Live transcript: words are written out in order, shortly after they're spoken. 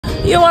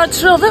You are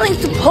traveling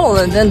to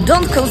Poland and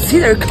don't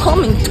consider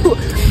coming to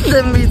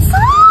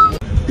Dębica?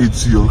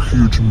 It's your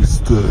huge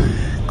mistake.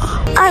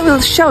 I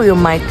will show you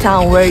my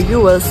town where you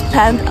will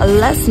spend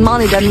less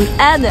money than in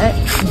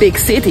any big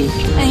city.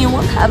 And you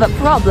won't have a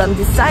problem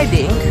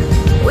deciding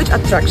which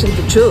attraction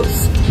to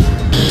choose.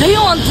 Do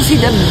you want to see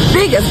the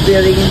biggest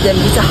building in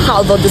Dębica,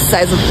 half of the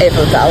size of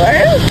Eiffel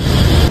Tower?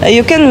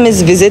 You can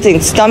miss visiting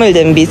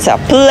Dębica,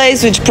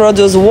 place which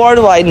produces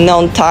worldwide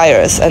known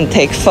tires, and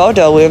take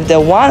photo with the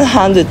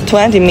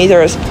 120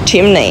 meters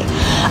chimney,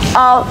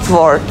 all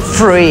for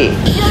free.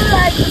 You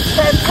like to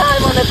spend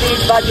time on the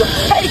beach, but you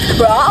hate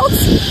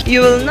crowds?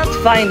 You will not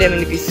find them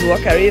in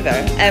Wisłoka River.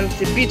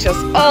 Empty beaches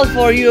all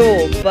for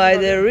you by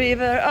the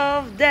river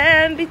of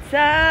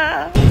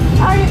Dębica.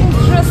 Are you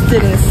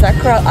interested in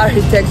sacred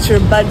architecture,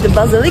 but the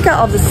Basilica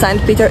of the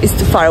Saint Peter is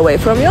too far away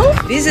from you?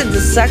 Visit the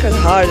Sacred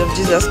Heart of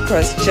Jesus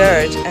Christ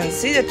Church and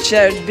see the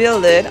church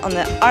built on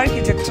the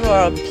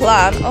architectural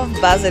plan of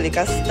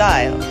Basilica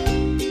style.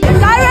 You're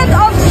tired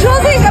of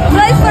choosing a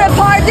place for a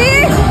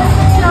party?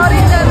 Not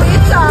in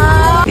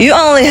Dębica. You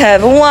only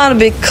have one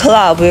big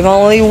club with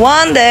only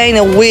one day in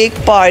a week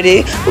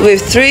party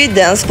with 3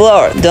 dance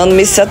floors. Don't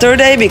miss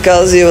Saturday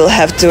because you will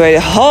have to wait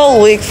a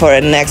whole week for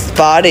a next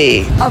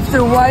party.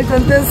 After wild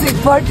and dancing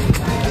party,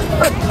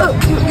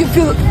 you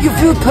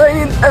feel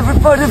pain in every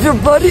part of your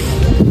body.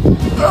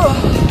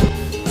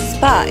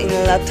 Spa in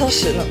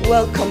Latoshin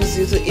welcomes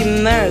you to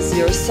immerse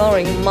your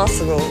soaring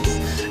muscles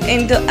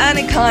into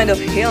any kind of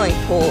healing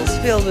pools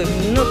filled with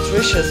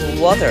nutritious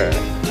water.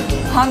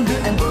 Hungry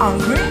and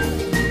hungry?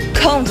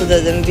 Come to the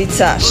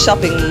Dębica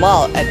shopping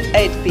mall at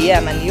 8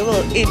 p.m. and you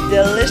will eat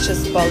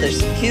delicious Polish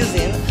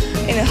cuisine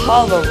in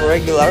half of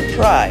regular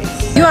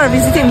price. You are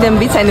visiting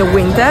Dębica in the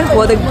winter?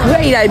 What a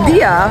great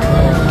idea!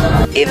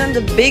 Even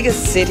the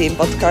biggest city in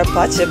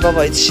Podkarpacie,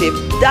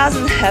 Boboitship,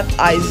 doesn't have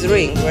ice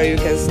rink where you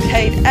can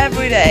skate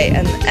every day,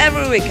 and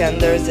every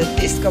weekend there is a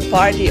disco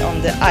party on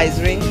the ice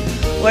rink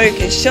where you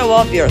can show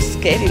off your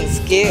skating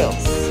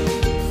skills.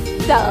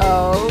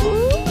 So,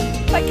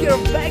 pack your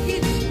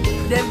baggage,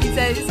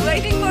 Dębica is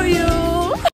waiting for you!